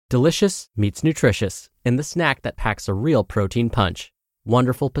Delicious meets nutritious in the snack that packs a real protein punch.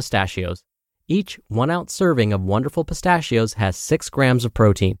 Wonderful Pistachios. Each 1-ounce serving of Wonderful Pistachios has 6 grams of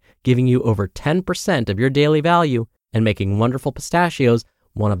protein, giving you over 10% of your daily value and making Wonderful Pistachios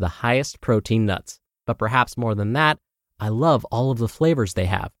one of the highest protein nuts. But perhaps more than that, I love all of the flavors they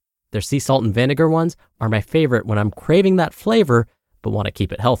have. Their sea salt and vinegar ones are my favorite when I'm craving that flavor but want to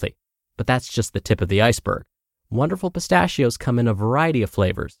keep it healthy. But that's just the tip of the iceberg. Wonderful Pistachios come in a variety of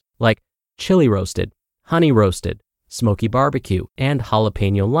flavors, like chili roasted, honey roasted, smoky barbecue, and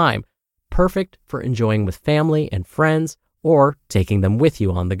jalapeno lime, perfect for enjoying with family and friends or taking them with you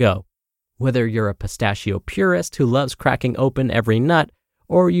on the go. Whether you're a pistachio purist who loves cracking open every nut,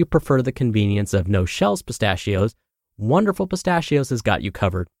 or you prefer the convenience of no-shells pistachios, Wonderful Pistachios has got you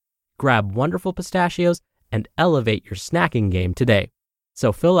covered. Grab Wonderful Pistachios and elevate your snacking game today.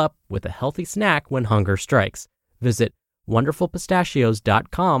 So fill up with a healthy snack when hunger strikes. Visit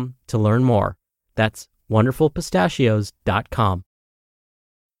wonderfulpistachios.com to learn more. That's wonderfulpistachios.com.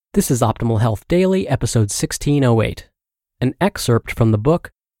 This is Optimal Health Daily, episode 1608, an excerpt from the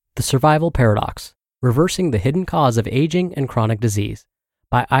book The Survival Paradox, Reversing the Hidden Cause of Aging and Chronic Disease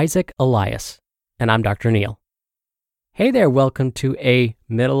by Eliaz, and I'm Dr. Neil. Hey there, welcome to a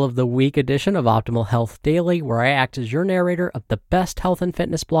middle-of-the-week edition of Optimal Health Daily, where I act as your narrator of the best health and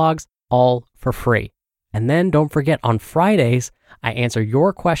fitness blogs, all for free. And then don't forget, on Fridays, I answer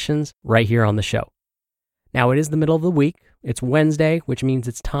your questions right here on the show. Now, it is the middle of the week. It's Wednesday, which means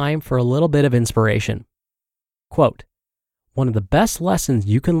it's time for a little bit of inspiration. Quote, "One of the best lessons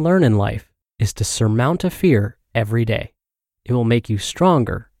you can learn in life is to surmount a fear every day. It will make you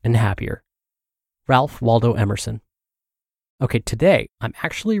stronger and happier." Ralph Waldo Emerson. Okay, today I'm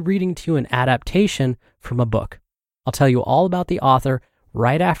actually reading to you an adaptation from a book. I'll tell you all about the author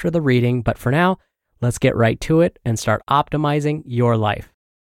right after the reading, but for now, let's get right to it and start optimizing your life.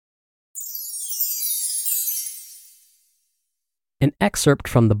 An excerpt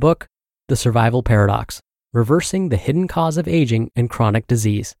from the book, The Survival Paradox, Reversing the Hidden Cause of Aging and Chronic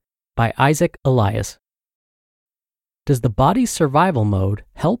Disease by Eliaz. Does the body's survival mode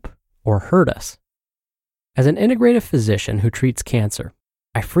help or hurt us? As an integrative physician who treats cancer,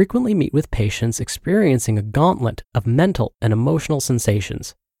 I frequently meet with patients experiencing a gauntlet of mental and emotional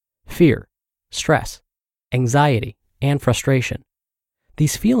sensations: fear, stress, anxiety, and frustration.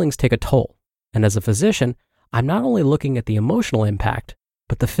 These feelings take a toll, and as a physician, I'm not only looking at the emotional impact,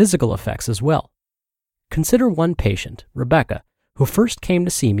 but the physical effects as well. Consider one patient, Rebecca, who first came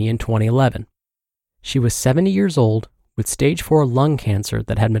to see me in 2011. She was 70 years old with stage 4 lung cancer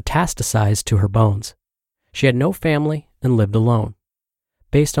that had metastasized to her bones. She had no family and lived alone.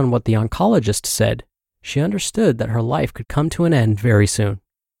 Based on what the oncologist said, she understood that her life could come to an end very soon.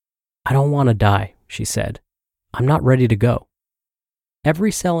 "I don't want to die," she said. "I'm not ready to go."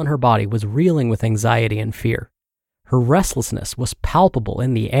 Every cell in her body was reeling with anxiety and fear. Her restlessness was palpable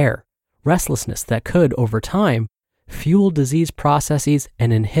in the air, restlessness that could, over time, fuel disease processes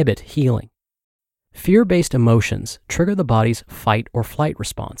and inhibit healing. Fear-based emotions trigger the body's fight or flight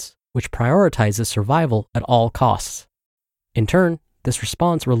response, which prioritizes survival at all costs. In turn, this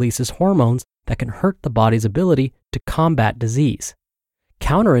response releases hormones that can hurt the body's ability to combat disease.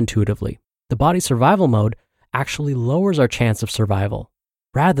 Counterintuitively, the body's survival mode actually lowers our chance of survival,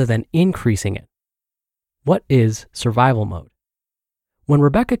 rather than increasing it. What is survival mode? When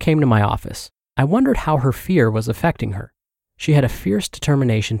Rebecca came to my office, I wondered how her fear was affecting her. She had a fierce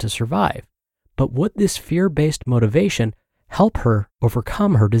determination to survive, but would this fear-based motivation help her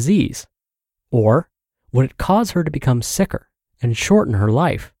overcome her disease? Or would it cause her to become sicker and shorten her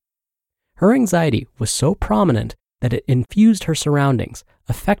life? Her anxiety was so prominent that it infused her surroundings,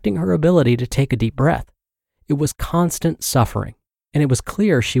 affecting her ability to take a deep breath. It was constant suffering, and it was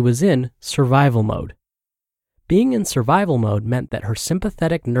clear she was in survival mode. Being in survival mode meant that her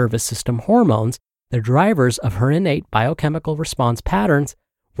sympathetic nervous system hormones, the drivers of her innate biochemical response patterns,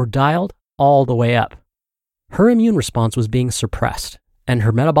 were dialed all the way up. Her immune response was being suppressed, and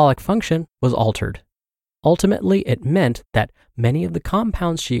her metabolic function was altered. Ultimately, it meant that many of the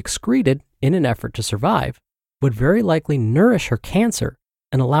compounds she excreted in an effort to survive would very likely nourish her cancer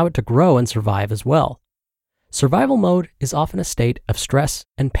and allow it to grow and survive as well. Survival mode is often a state of stress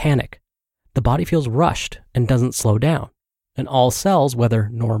and panic. The body feels rushed and doesn't slow down, and all cells, whether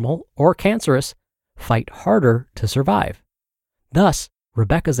normal or cancerous, fight harder to survive. Thus,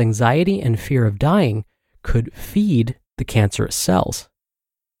 Rebecca's anxiety and fear of dying could feed the cancerous cells.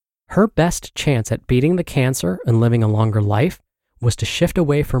 Her best chance at beating the cancer and living a longer life was to shift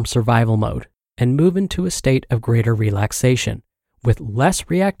away from survival mode and move into a state of greater relaxation, with less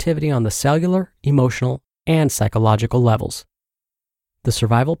reactivity on the cellular, emotional, and psychological levels. the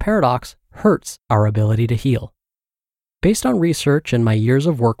survival paradox hurts our ability to heal. Based on research and my years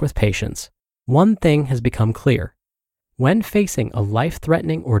of work with patients, one thing has become clear. When facing a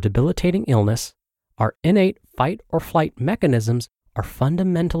life-threatening or debilitating illness, our innate fight or flight mechanisms are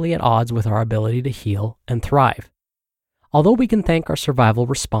fundamentally at odds with our ability to heal and thrive. Although we can thank our survival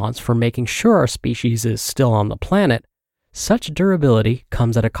response for making sure our species is still on the planet, such durability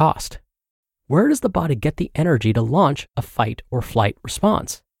comes at a cost. Where does the body get the energy to launch a fight or flight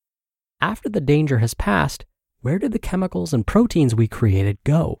response? After the danger has passed, where did the chemicals and proteins we created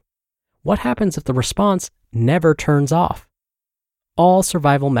go? What happens if the response never turns off? All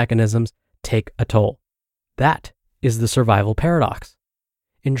survival mechanisms take a toll. That is the survival paradox.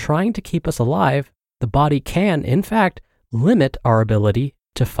 In trying to keep us alive, the body can, in fact, limit our ability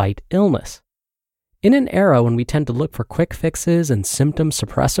to fight illness. In an era when we tend to look for quick fixes and symptom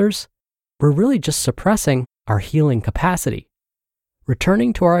suppressors, we're really just suppressing our healing capacity.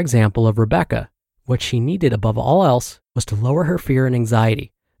 Returning to our example of Rebecca, what she needed above all else was to lower her fear and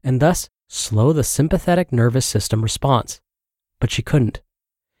anxiety, and thus slow the sympathetic nervous system response. But she couldn't.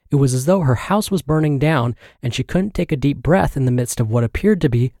 It was as though her house was burning down and she couldn't take a deep breath in the midst of what appeared to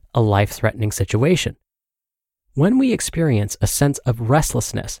be a life-threatening situation. When we experience a sense of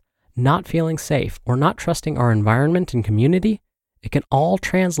restlessness, not feeling safe, or not trusting our environment and community, it can all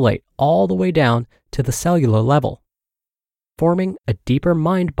translate all the way down to the cellular level, forming a deeper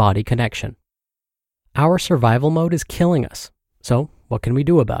mind-body connection. Our survival mode is killing us, so what can we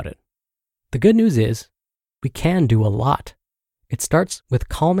do about it? The good news is, we can do a lot. It starts with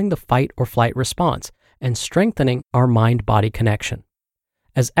calming the fight or flight response and strengthening our mind-body connection.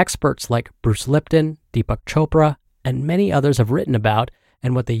 As experts like Bruce Lipton, Deepak Chopra, and many others have written about,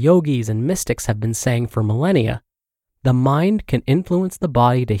 and what the yogis and mystics have been saying for millennia, the mind can influence the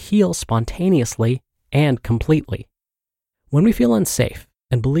body to heal spontaneously and completely. When we feel unsafe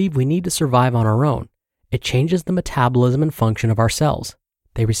and believe we need to survive on our own, it changes the metabolism and function of our cells.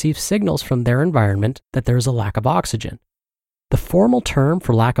 They receive signals from their environment that there is a lack of oxygen. The formal term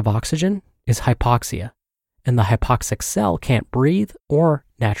for lack of oxygen is hypoxia, and the hypoxic cell can't breathe or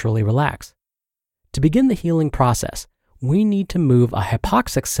naturally relax. To begin the healing process, we need to move a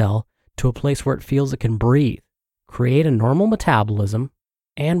hypoxic cell to a place where it feels it can breathe, create a normal metabolism,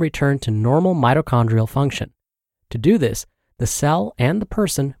 and return to normal mitochondrial function. To do this, the cell and the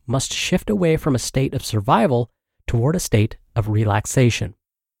person must shift away from a state of survival toward a state of relaxation.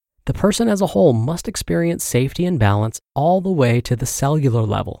 The person as a whole must experience safety and balance all the way to the cellular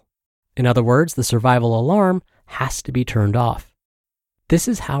level. In other words, the survival alarm has to be turned off. This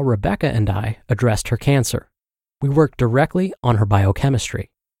is how Rebecca and I addressed her cancer. We worked directly on her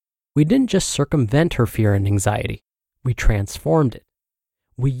biochemistry. We didn't just circumvent her fear and anxiety. We transformed it.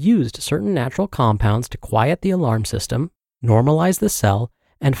 We used certain natural compounds to quiet the alarm system, normalize the cell,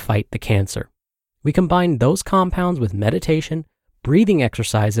 and fight the cancer. We combined those compounds with meditation, breathing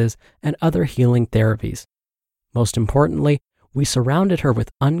exercises, and other healing therapies. Most importantly, we surrounded her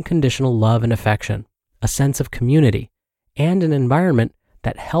with unconditional love and affection, a sense of community, and an environment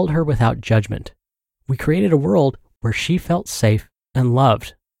that held her without judgment. We created a world where she felt safe and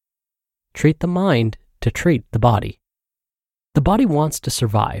loved. Treat the mind to treat the body. The body wants to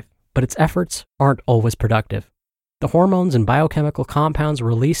survive, but its efforts aren't always productive. The hormones and biochemical compounds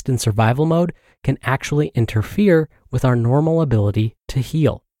released in survival mode can actually interfere with our normal ability to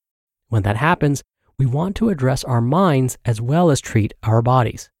heal. When that happens, we want to address our minds as well as treat our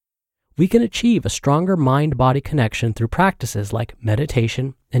bodies. We can achieve a stronger mind-body connection through practices like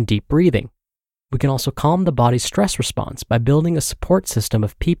meditation and deep breathing. We can also calm the body's stress response by building a support system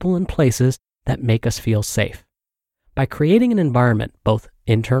of people and places that make us feel safe. By creating an environment, both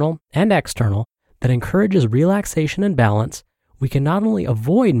internal and external, that encourages relaxation and balance, we can not only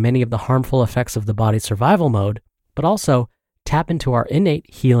avoid many of the harmful effects of the body's survival mode, but also tap into our innate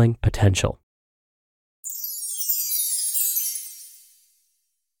healing potential.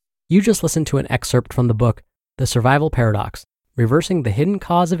 You just listened to an excerpt from the book, The Survival Paradox, Reversing the Hidden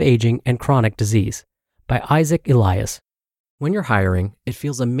Cause of Aging and Chronic Disease, by Eliaz. When you're hiring, it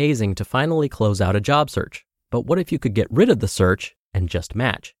feels amazing to finally close out a job search. But what if you could get rid of the search and just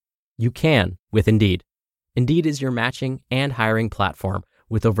match? You can with Indeed. Indeed is your matching and hiring platform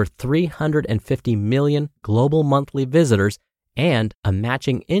with over 350 million global monthly visitors and a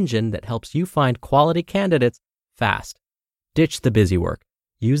matching engine that helps you find quality candidates fast. Ditch the busy work.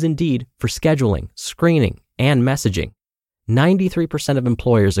 Use Indeed for scheduling, screening, and messaging. 93% of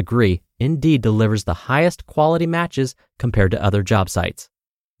employers agree Indeed delivers the highest quality matches compared to other job sites.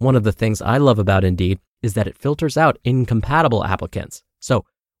 One of the things I love about Indeed is that it filters out incompatible applicants. So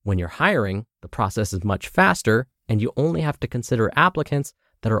when you're hiring, the process is much faster and you only have to consider applicants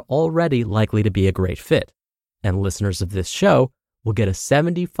that are already likely to be a great fit. And listeners of this show will get a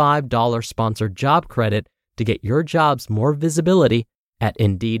 $75 sponsored job credit to get your jobs more visibility at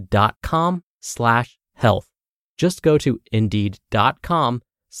Indeed.com/health. Just go to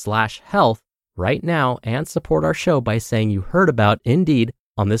Indeed.com/health right now and support our show by saying you heard about Indeed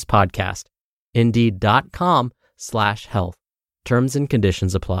on this podcast. Indeed.com/health. Terms and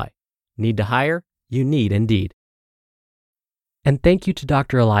conditions apply. Need to hire? You need Indeed. And thank you to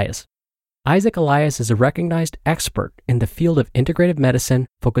Dr. Eliaz. Isaac Eliaz is a recognized expert in the field of integrative medicine,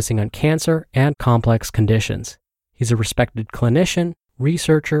 focusing on cancer and complex conditions. He's a respected clinician,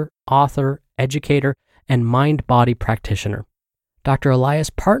 researcher, author, educator, and mind-body practitioner. Dr.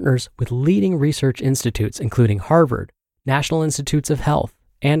 Eliaz partners with leading research institutes, including Harvard, National Institutes of Health,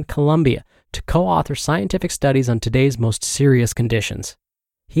 and Columbia, to co-author scientific studies on today's most serious conditions.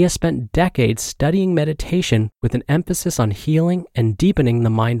 He has spent decades studying meditation with an emphasis on healing and deepening the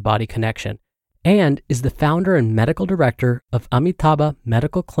mind-body connection, and is the founder and medical director of Amitabha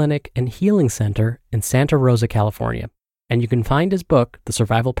Medical Clinic and Healing Center in Santa Rosa, California. And you can find his book, The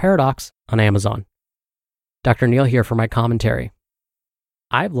Survival Paradox, on Amazon. Dr. Neal here for my commentary.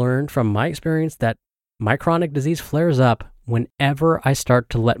 I've learned from my experience that my chronic disease flares up whenever I start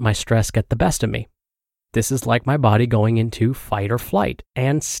to let my stress get the best of me. This is like my body going into fight or flight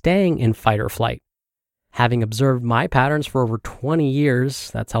and staying in fight or flight. Having observed my patterns for over 20 years,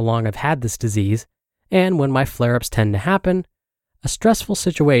 that's how long I've had this disease, and when my flare-ups tend to happen, a stressful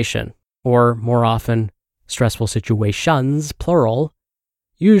situation, or more often, stressful situations, plural,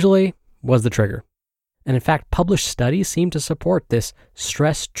 usually was the trigger. And in fact, published studies seem to support this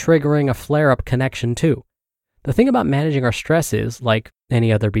stress triggering a flare-up connection too. The thing about managing our stress is, like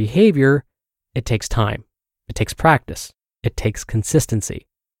any other behavior, it takes time, it takes practice, it takes consistency.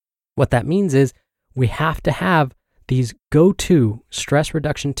 What that means is we have to have these go-to stress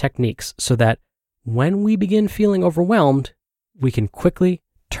reduction techniques so that when we begin feeling overwhelmed, we can quickly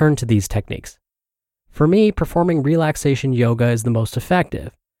turn to these techniques. For me, performing relaxation yoga is the most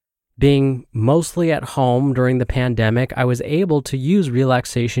effective. Being mostly at home during the pandemic, I was able to use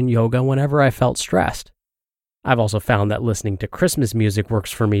relaxation yoga whenever I felt stressed. I've also found that listening to Christmas music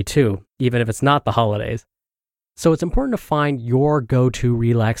works for me too, even if it's not the holidays. So it's important to find your go-to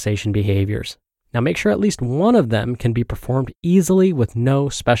relaxation behaviors. Now make sure at least one of them can be performed easily with no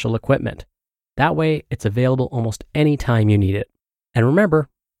special equipment. That way, it's available almost any time you need it. And remember,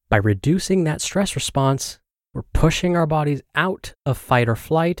 by reducing that stress response, we're pushing our bodies out of fight or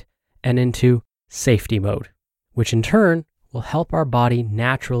flight and into safety mode, which in turn will help our body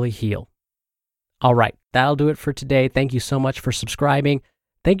naturally heal. All right, that'll do it for today. Thank you so much for subscribing.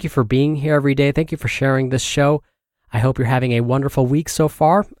 Thank you for being here every day. Thank you for sharing this show. I hope you're having a wonderful week so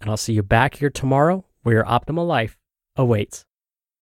far, and I'll see you back here tomorrow where your optimal life awaits.